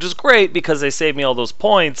table, which is great because they saved me all those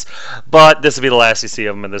points, but this will be the last you see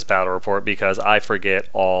of them in this battle report because I forget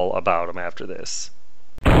all about them after this.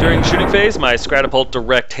 During shooting phase, my Scratapult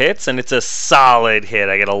direct hits, and it's a solid hit.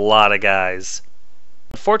 I get a lot of guys.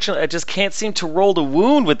 Unfortunately, I just can't seem to roll the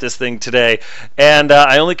wound with this thing today, and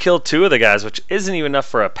I only killed 2 of the guys, which isn't even enough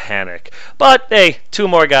for a panic. But hey, 2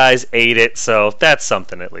 more guys ate it, so that's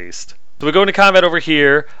something at least. So we go into combat over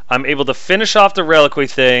here. I'm able to finish off the reliquary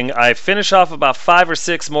thing. I finish off about 5 or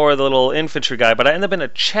 6 more of the little infantry guy, but I end up in a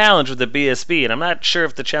challenge with the BSB, and I'm not sure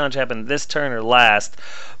if the challenge happened this turn or last,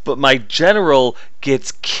 but my general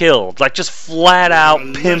gets killed, like just flat out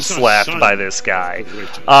pin slapped by this guy.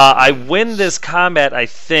 I win this combat, I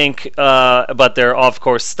think, but they're of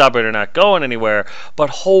course stubborn and not going anywhere,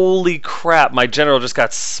 but holy crap, my general just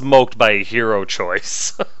got smoked by a hero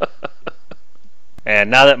choice.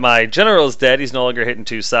 And now that my general is dead, he's no longer hitting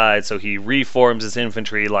 2 sides, so he reforms his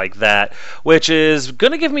infantry like that, which is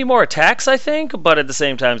going to give me more attacks, I think, but at the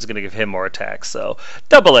same time it's going to give him more attacks, so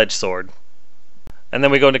double-edged sword. And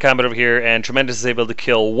then we go into combat over here, and Tremendous is able to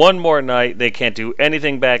kill 1 more knight. They can't do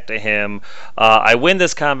anything back to him. I win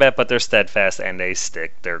this combat, but they're steadfast, and they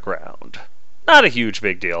stick their ground. Not a huge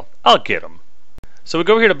big deal. I'll get them. So we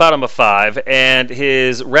go over here to bottom of 5, and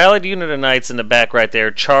his rallied unit of knights in the back right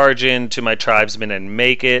there charge into my tribesmen and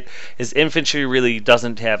make it. His infantry really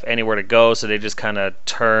doesn't have anywhere to go, so they just kind of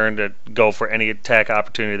turn to go for any attack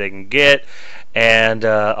opportunity they can get. And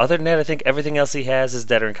other than that, I think everything else he has is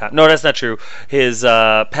dead or in combat. No, that's not true. His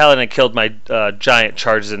Paladin killed my giant,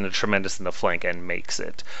 charges into Tremendous in the flank and makes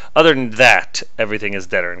it. Other than that, everything is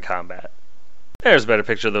dead or in combat. There's a better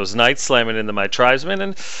picture of those knights slamming into my tribesmen,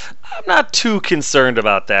 and I'm not too concerned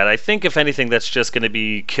about that. I think, if anything, that's just going to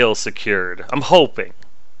be kill secured. I'm hoping.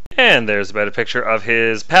 And there's a better picture of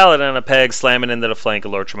his Paladin on a peg slamming into the flank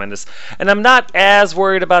of Lord Tremendous. And I'm not as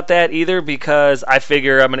worried about that either, because I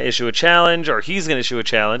figure I'm going to issue a challenge, or he's going to issue a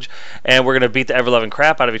challenge, and we're going to beat the ever-loving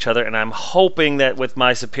crap out of each other. And I'm hoping that with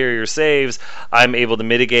my superior saves, I'm able to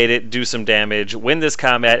mitigate it, do some damage, win this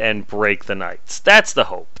combat, and break the knights. That's the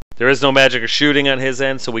hope. There is no magic or shooting on his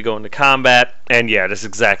end, so we go into combat, and yeah, that's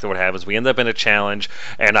exactly what happens. We end up in a challenge,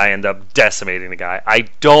 and I end up decimating the guy. I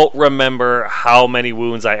don't remember how many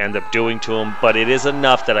wounds I end up doing to him, but it is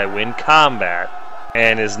enough that I win combat,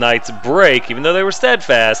 and his knights break, even though they were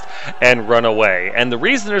steadfast, and run away. And the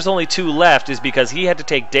reason there's only 2 left is because he had to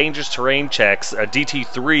take dangerous terrain checks,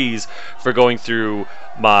 DT3s, for going through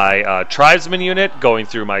my tribesman unit, going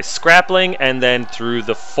through my scrapling, and then through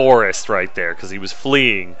the forest right there, because he was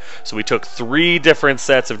fleeing. So we took 3 different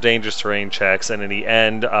sets of dangerous terrain checks, and in the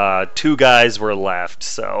end, 2 guys were left.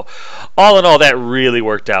 So all in all, that really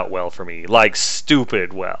worked out well for me, like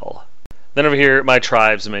stupid well. Then over here, my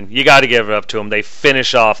tribesmen, you got to give it up to them. They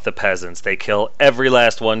finish off the peasants. They kill every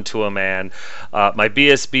last one to a man. My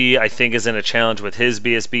BSB, I think, is in a challenge with his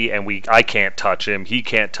BSB, and I can't touch him. He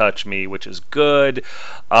can't touch me, which is good.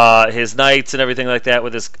 His knights and everything like that,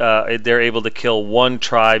 with his, they're able to kill 1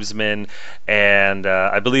 tribesman, and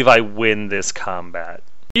I believe I win this combat.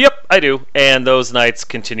 Yep, I do. And those knights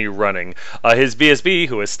continue running. His BSB,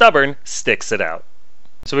 who is stubborn, sticks it out.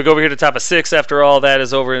 So we go over here to top of 6 after all that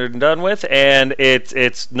is over and done with, and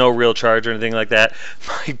it's no real charge or anything like that.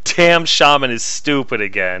 My damn shaman is stupid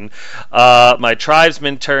again. My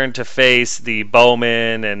tribesmen turn to face the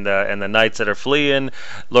bowmen and the knights that are fleeing.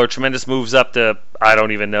 Lord Tremendous moves up to, I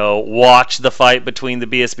don't even know, watch the fight between the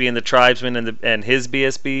BSB and the tribesman and his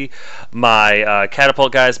BSB. My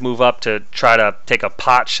catapult guys move up to try to take a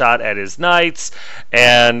pot shot at his knights,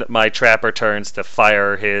 and my trapper turns to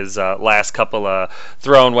fire his last couple of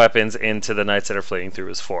thrown weapons into the knights that are fleeing through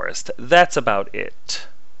his forest. That's about it.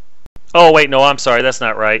 Oh, wait, no, I'm sorry, that's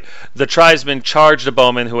not right. The tribesmen charged a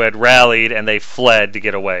bowman who had rallied, and they fled to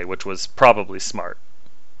get away, which was probably smart.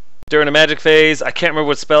 During the magic phase, I can't remember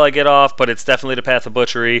what spell I get off, but it's definitely the Path of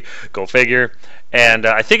Butchery. Go figure. And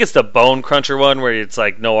I think it's the Bone Cruncher one, where it's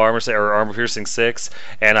like no armor, or armor piercing 6.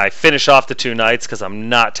 And I finish off the 2 knights, because I'm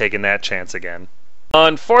not taking that chance again.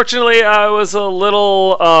 Unfortunately, I was a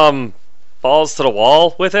little, falls to the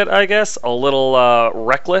wall with it, I guess. A little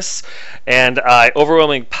reckless, and I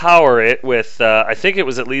overwhelming power it with, I think it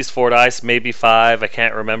was at least 4 dice, maybe 5, I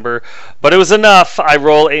can't remember. But it was enough. I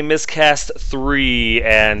roll a miscast 3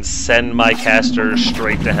 and send my caster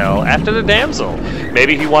straight to hell after the damsel.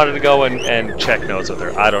 Maybe he wanted to go and check notes with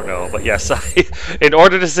her, I don't know. But yes, in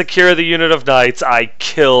order to secure the unit of knights, I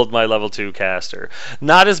killed my level 2 caster.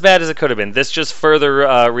 Not as bad as it could have been. This just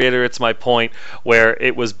further reiterates my point, where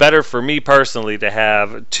it was better for me personally to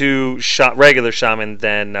have 2 regular shaman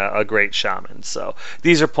than a great shaman. So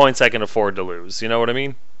these are points I can afford to lose. You know what I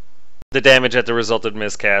mean? The damage that the resulted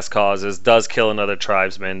miscast causes does kill another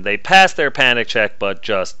tribesman. They pass their panic check, but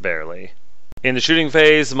just barely. In the shooting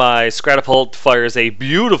phase, my Scratapult fires a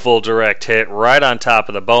beautiful direct hit right on top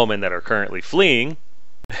of the bowmen that are currently fleeing.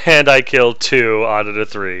 And I kill 2 out of the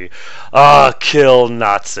 3. Kill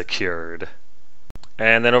not secured.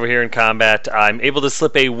 And then over here in combat, I'm able to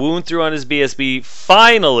slip a wound through on his BSB,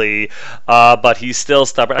 finally, but he's still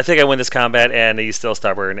stubborn. I think I win this combat, and he's still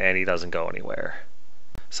stubborn, and he doesn't go anywhere.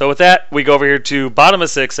 So with that, we go over here to bottom of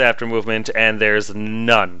 6 after movement, and there's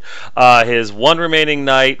none. His 1 remaining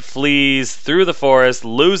knight flees through the forest,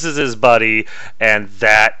 loses his buddy, and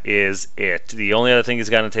that is it. The only other thing he's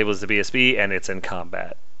got on the table is the BSB, and it's in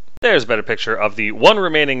combat. There's a better picture of the 1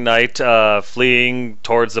 remaining knight fleeing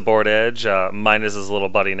towards the board edge, minus his little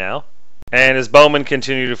buddy now. And his bowmen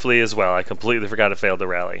continue to flee as well. I completely forgot to fail the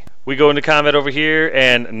rally. We go into combat over here,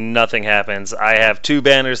 and nothing happens. I have 2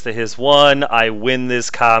 banners to his 1. I win this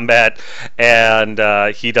combat, and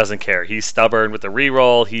he doesn't care. He's stubborn with the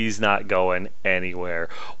reroll. He's not going anywhere.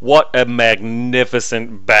 What a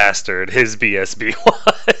magnificent bastard his BSB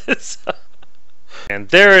was. And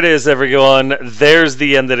there it is, everyone. There's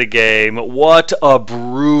the end of the game. What a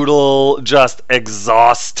brutal, just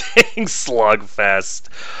exhausting slugfest.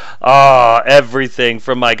 Everything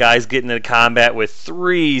from my guys getting into combat with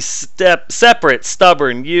 3 separate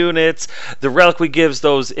stubborn units. The Reliquary gives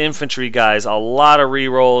those infantry guys a lot of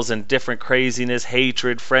rerolls and different craziness,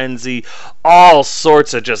 hatred, frenzy, all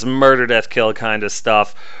sorts of just murder, death, kill kind of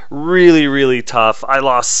stuff. Really, really tough. I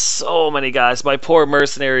lost so many guys. My poor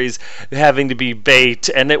mercenaries having to be bait,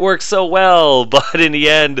 and it worked so well, but in the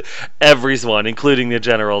end, everyone, including the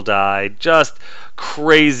general, died. Just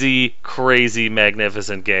crazy, crazy,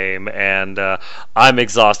 magnificent game, and I'm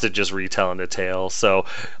exhausted just retelling the tale. So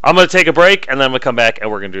I'm going to take a break, and then I'm going to come back,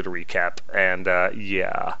 and we're going to do the recap. And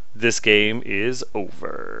yeah, this game is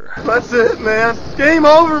over. That's it, man. Game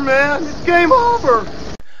over, man. It's game over.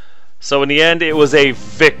 So in the end, it was a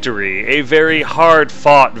victory, a very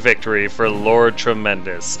hard-fought victory for Lord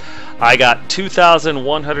Tremendous. I got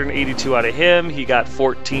 2,182 out of him, he got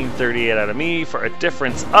 1,438 out of me, for a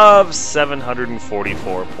difference of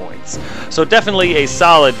 744 points. So definitely a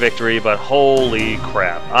solid victory, but holy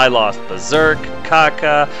crap. I lost Berserk,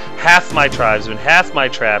 Kaka, half my tribesmen, half my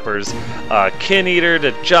trappers, Kin Eater,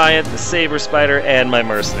 the Giant, the Saber Spider, and my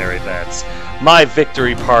mercenary vets. My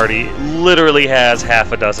victory party literally has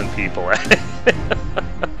half a dozen people at it.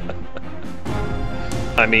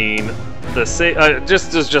 I mean, this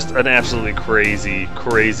is just an absolutely crazy,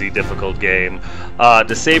 crazy difficult game.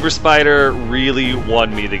 The Saber Spider really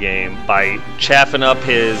won me the game by chaffing up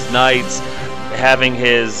his knights, having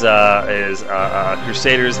his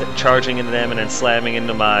Crusaders charging into them and then slamming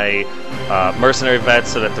into my mercenary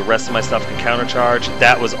vets so that the rest of my stuff can countercharge.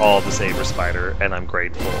 That was all the Saber Spider, and I'm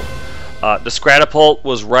grateful. The Scratapult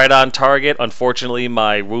was right on target. Unfortunately,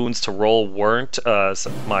 my wounds to roll weren't.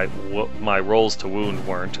 My rolls to wound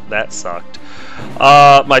weren't. That sucked.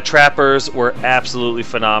 My trappers were absolutely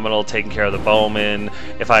phenomenal, taking care of the bowmen.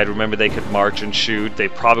 If I had remembered they could march and shoot, they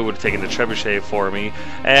probably would have taken the trebuchet for me.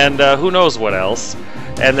 And who knows what else.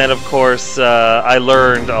 And then, of course, I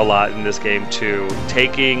learned a lot in this game, too.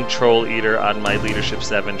 Taking Troll Eater on my Leadership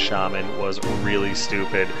 7 Shaman was really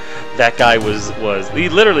stupid. That guy he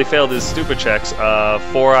literally failed his stupid checks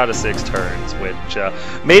 4 out of 6 turns, which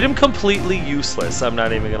made him completely useless, I'm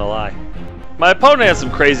not even going to lie. My opponent had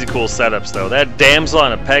some crazy cool setups, though. That damsel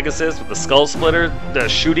on a Pegasus with the skull splitter, the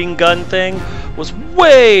shooting gun thing, was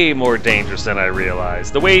way more dangerous than I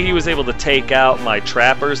realized. The way he was able to take out my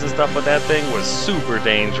trappers and stuff with that thing was super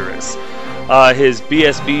dangerous. His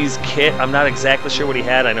BSB's kit, I'm not exactly sure what he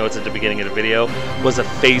had, I know it's at the beginning of the video, was a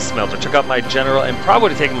face melter. Took out my general and probably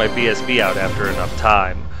would have taken my BSB out after enough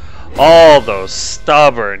time. All those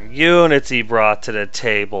stubborn units he brought to the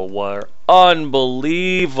table were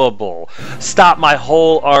unbelievable. Stopped my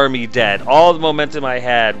whole army dead. All the momentum I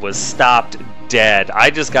had was stopped dead. I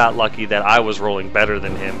just got lucky that I was rolling better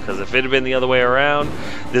than him, because if it had been the other way around,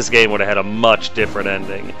 this game would have had a much different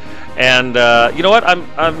ending. And you know what?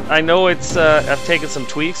 I know it's I've taken some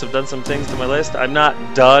tweaks. I've done some things to my list. I'm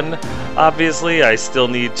not done. Obviously, I still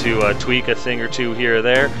need to tweak a thing or two here or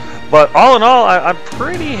there. But all in all, I'm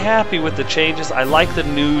pretty happy with the changes. I like the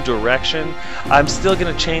new direction. I'm still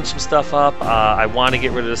going to change some stuff up. I want to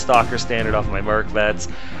get rid of the Stalker standard off my Merc vets.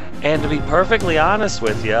 And to be perfectly honest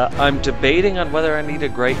with you, I'm debating on whether I need a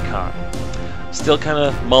Great Khan. Still kind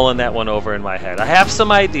of mulling that one over in my head. I have some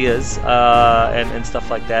ideas and stuff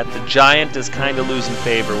like that. The Giant is kind of losing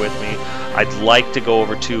favor with me. I'd like to go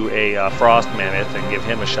over to a Frost Mammoth and give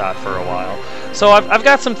him a shot for a while. So I've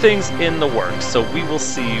got some things in the works, so we will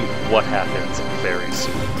see what happens very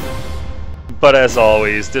soon. But as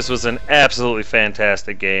always, this was an absolutely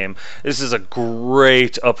fantastic game. This is a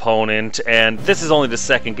great opponent, and this is only the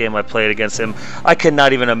second game I played against him. I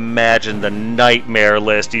cannot even imagine the nightmare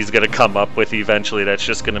list he's going to come up with eventually that's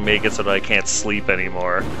just going to make it so that I can't sleep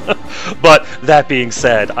anymore. But that being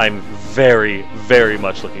said, I'm very, very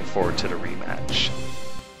much looking forward to the rematch.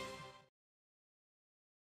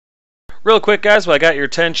 Real quick, guys, while I got your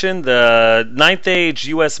attention, the 9th Age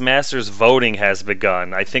U.S. Masters voting has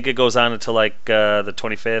begun. I think it goes on until like the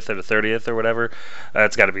 25th or the 30th or whatever.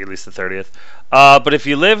 It's got to be at least the 30th. But if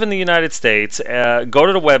you live in the United States, go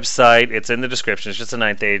to the website. It's in the description. It's just a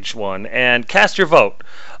 9th Age one. And cast your vote.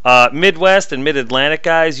 Midwest and Mid-Atlantic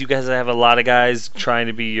guys, you guys have a lot of guys trying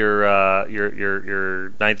to be your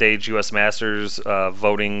 9th Age U.S. Masters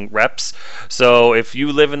voting reps. So if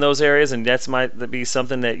you live in those areas and that might be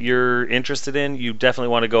something that you're interested in, you definitely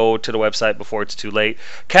want to go to the website before it's too late.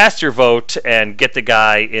 Cast your vote and get the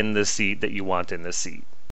guy in the seat that you want in the seat.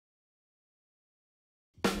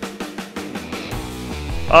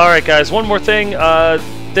 Alright guys, one more thing.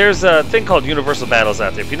 There's a thing called Universal Battles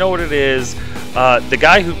out there. If you know what it is, The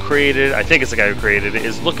guy who created, I think it's the guy who created it,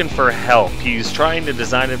 is looking for help. He's trying to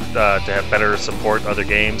design it to have better support other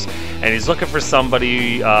games, and he's looking for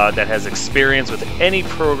somebody that has experience with any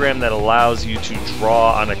program that allows you to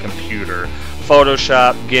draw on a computer.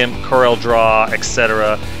 Photoshop, GIMP, CorelDRAW,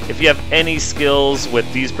 etc. If you have any skills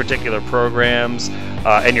with these particular programs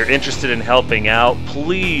and you're interested in helping out,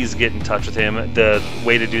 please get in touch with him. The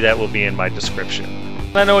way to do that will be in my description.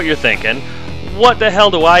 I know what you're thinking. What the hell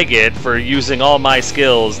do I get for using all my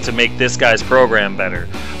skills to make this guy's program better?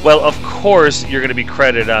 Well, of course, you're going to be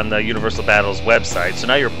credited on the Universal Battles website, so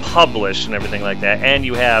now you're published and everything like that, and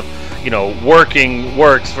you have, working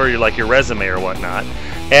works for your resume or whatnot.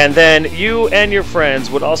 And then you and your friends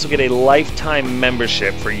would also get a lifetime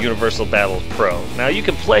membership for Universal Battle Pro. Now, you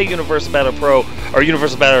can play Universal Battle Pro or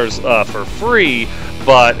Universal Battles for free,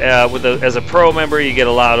 but as a pro member, you get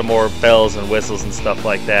a lot of more bells and whistles and stuff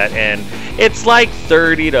like that. And it's like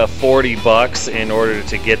 30 to 40 bucks in order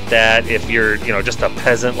to get that if you're, just a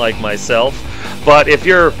peasant like myself. But if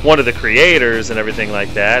you're one of the creators and everything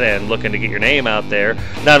like that and looking to get your name out there,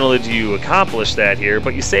 not only do you accomplish that here,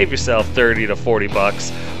 but you save yourself 30 to 40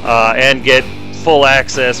 bucks and get full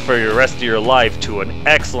access for the rest of your life to an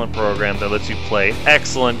excellent program that lets you play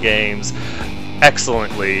excellent games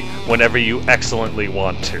excellently whenever you excellently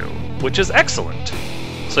want to, which is excellent.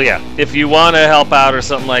 So yeah, if you want to help out or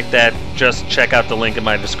something like that, just check out the link in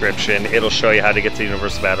my description. It'll show you how to get to the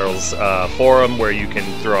Universal Battles forum where you can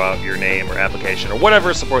throw out your name or application or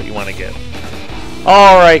whatever support you want to get.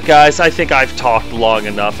 Alright guys, I think I've talked long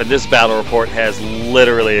enough, and this battle report has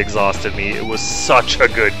literally exhausted me. It was such a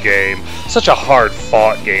good game, such a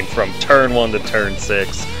hard-fought game from turn 1 to turn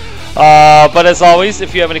 6. But as always,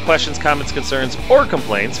 if you have any questions, comments, concerns, or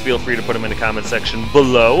complaints, feel free to put them in the comment section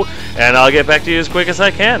below, and I'll get back to you as quick as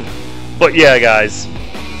I can. But yeah, guys,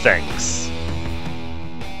 thanks.